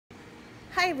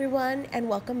Hi everyone, and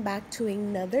welcome back to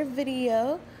another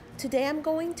video. Today I'm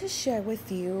going to share with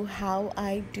you how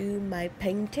I do my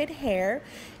painted hair,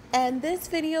 and this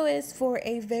video is for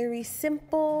a very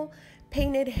simple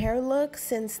painted hair look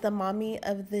since the mommy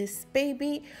of this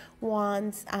baby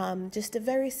wants just a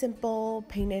very simple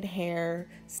painted hair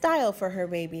style for her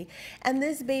baby. And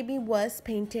this baby was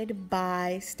painted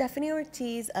by Stephanie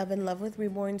Ortiz of In Love with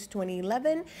Reborn's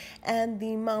 2011, and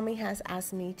the mommy has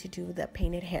asked me to do the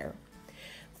painted hair.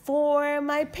 For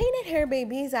my painted hair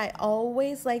babies, I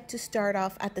always like to start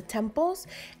off at the temples,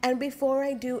 and before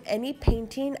I do any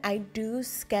painting, I do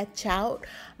sketch out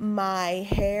my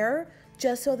hair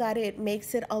just so that it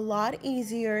makes it a lot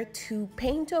easier to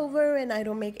paint over and I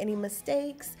don't make any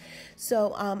mistakes.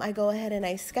 So I go ahead and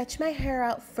I sketch my hair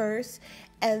out first,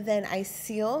 and then I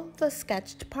seal the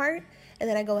sketched part, and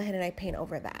then I go ahead and I paint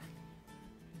over that.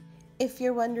 If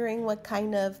you're wondering what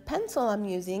kind of pencil I'm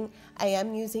using, I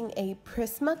am using a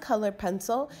Prismacolor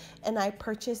pencil, and I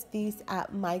purchased these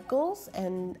at Michael's,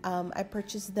 and I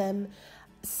purchased them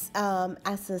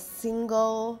as a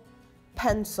single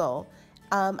pencil.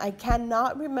 I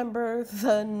cannot remember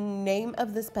the name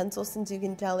of this pencil since you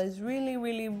can tell it's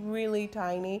really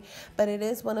tiny, but it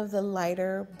is one of the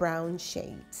lighter brown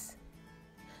shades.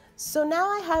 So now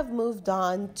I have moved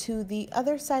on to the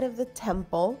other side of the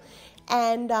temple,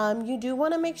 and you do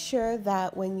want to make sure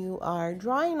that when you are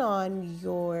drawing on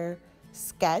your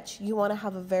sketch, you want to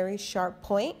have a very sharp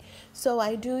point. So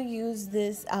I do use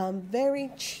this very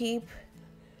cheap,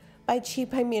 by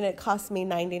cheap I mean it cost me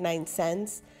 99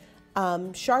 cents,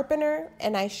 sharpener,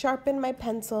 and I sharpen my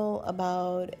pencil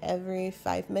about every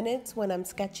 5 minutes when I'm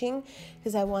sketching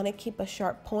because I want to keep a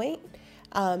sharp point.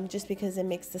 Just because it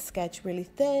makes the sketch really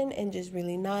thin and just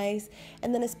really nice.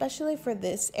 And then especially for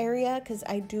this area, because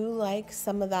I do like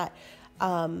some of that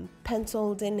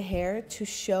penciled in hair to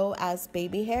show as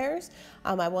baby hairs,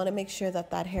 I want to make sure that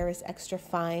that hair is extra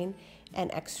fine and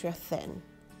extra thin.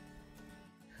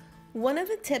 One of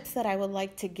the tips that I would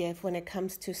like to give when it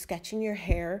comes to sketching your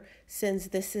hair, since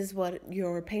this is what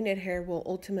your painted hair will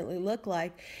ultimately look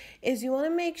like, is you want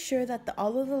to make sure that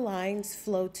all of the lines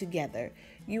flow together.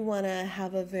 You want to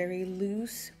have a very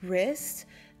loose wrist,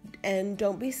 and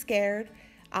don't be scared,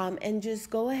 and just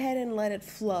go ahead and let it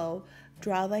flow.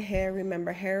 Draw the hair.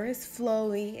 Remember, hair is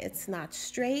flowy, it's not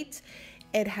straight.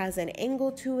 It has an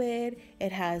angle to it,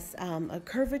 it has a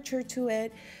curvature to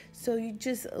it. So you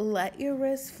just let your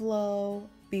wrist flow,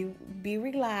 be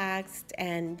relaxed,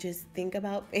 and just think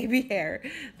about baby hair.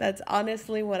 That's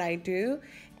honestly what I do.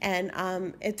 And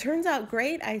it turns out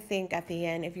great, I think, at the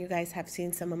end, if you guys have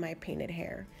seen some of my painted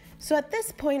hair. So at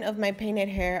this point of my painted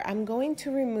hair, I'm going to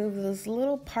remove this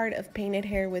little part of painted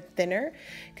hair with thinner,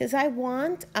 because I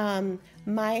want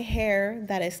my hair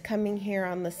that is coming here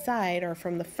on the side or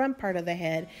from the front part of the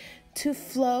head to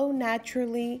flow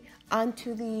naturally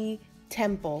onto the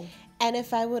temple. And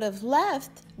if I would have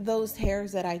left those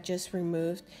hairs that I just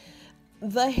removed,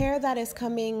 the hair that is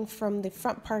coming from the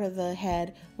front part of the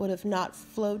head would have not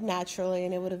flowed naturally,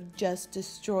 and it would have just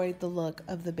destroyed the look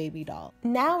of the baby doll.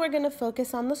 Now we're going to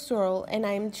focus on the swirl, and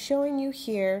I'm showing you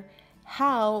here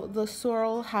how the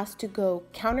swirl has to go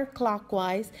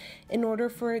counterclockwise in order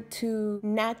for it to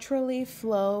naturally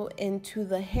flow into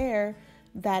the hair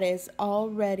that is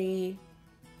already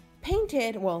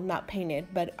painted, well, not painted,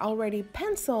 but already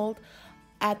penciled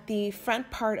at the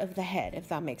front part of the head, if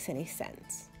that makes any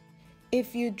sense.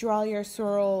 If you draw your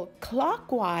swirl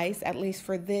clockwise, at least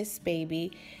for this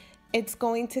baby, it's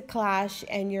going to clash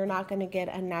and you're not going to get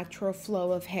a natural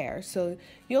flow of hair. So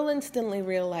you'll instantly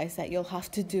realize that you'll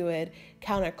have to do it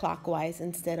counterclockwise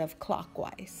instead of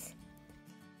clockwise.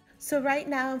 So right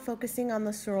now I'm focusing on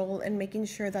the swirl and making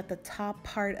sure that the top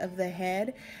part of the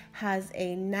head has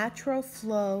a natural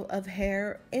flow of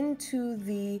hair into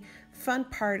the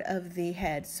front part of the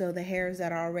head. So the hairs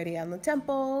that are already on the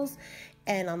temples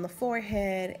and on the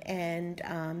forehead, and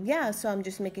yeah, so I'm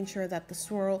just making sure that the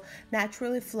swirl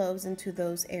naturally flows into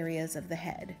those areas of the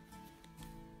head.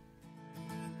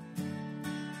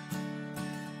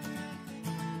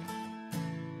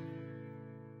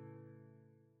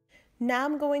 Now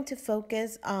I'm going to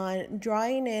focus on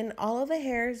drawing in all of the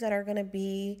hairs that are going to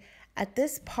be at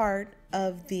this part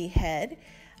of the head.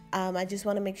 I just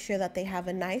want to make sure that they have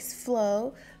a nice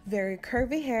flow, very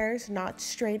curvy hairs, not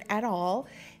straight at all.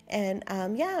 And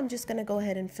yeah, I'm just going to go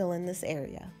ahead and fill in this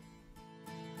area.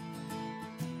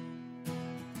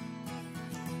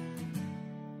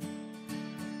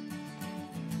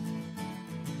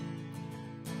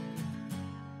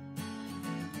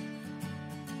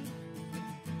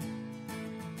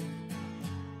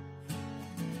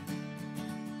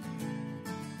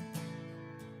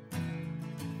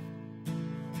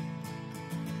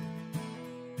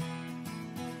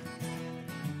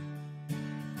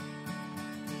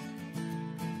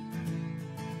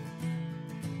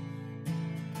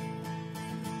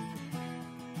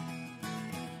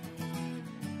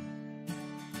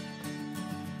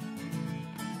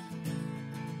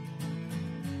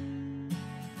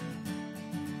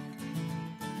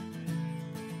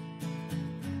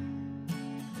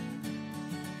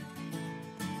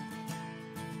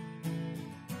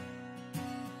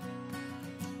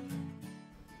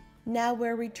 Now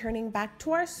we're returning back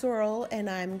to our swirl, and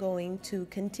I'm going to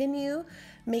continue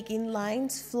making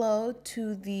lines flow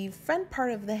to the front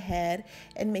part of the head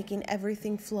and making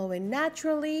everything flow in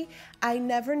naturally. I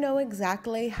never know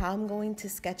exactly how I'm going to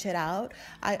sketch it out.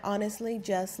 I honestly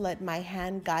just let my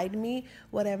hand guide me.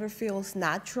 Whatever feels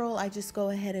natural, I just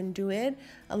go ahead and do it,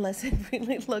 unless it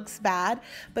really looks bad.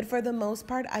 But for the most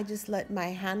part, I just let my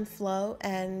hand flow,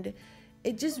 and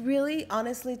it just really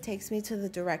honestly takes me to the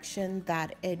direction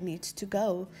that it needs to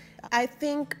go. I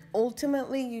think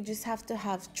ultimately you just have to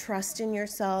have trust in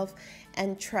yourself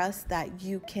and trust that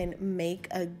you can make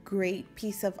a great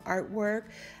piece of artwork.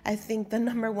 I think the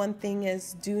number one thing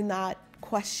is do not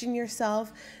question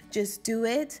yourself, just do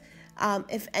it.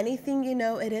 If anything, you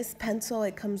know, it is pencil,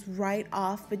 it comes right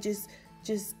off, but just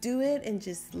do it and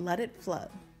just let it flow.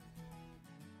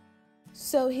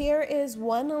 So here is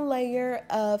one layer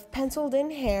of penciled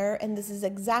in hair, and this is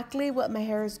exactly what my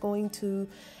hair is going to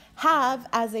have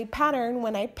as a pattern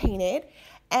when I paint it.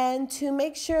 And to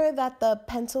make sure that the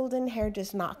penciled in hair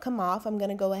does not come off, I'm going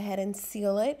to go ahead and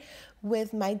seal it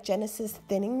with my Genesis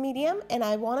thinning medium, and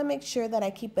I want to make sure that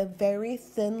I keep a very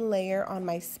thin layer on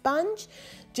my sponge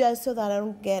just so that I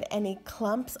don't get any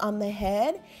clumps on the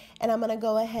head. And I'm going to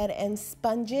go ahead and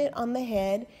sponge it on the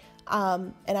head.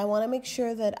 And I want to make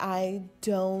sure that I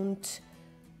don't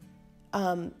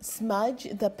smudge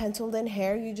the penciled in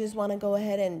hair. You just want to go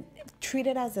ahead and treat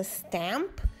it as a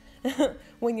stamp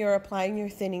when you're applying your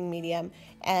thinning medium.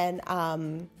 And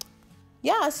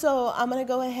yeah, so I'm going to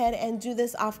go ahead and do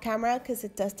this off camera because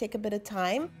it does take a bit of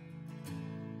time.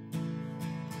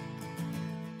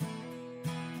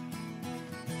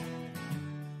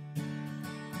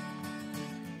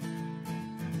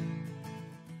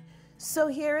 So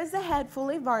here is the head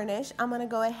fully varnished. I'm gonna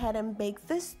go ahead and bake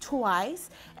this twice,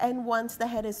 and once the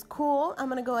head is cool, I'm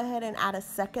gonna go ahead and add a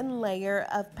second layer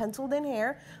of penciled in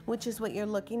hair, which is what you're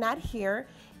looking at here.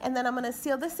 And then I'm gonna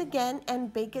seal this again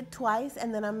and bake it twice,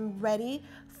 and then I'm ready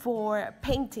for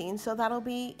painting. So that'll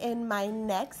be in my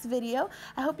next video.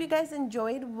 I hope you guys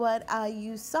enjoyed what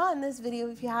you saw in this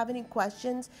video. If you have any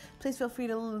questions, please feel free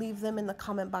to leave them in the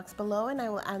comment box below, and I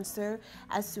will answer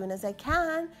as soon as I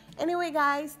can. Anyway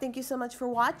guys, thank you so much for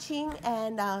watching,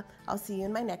 and I'll see you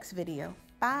in my next video.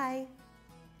 Bye.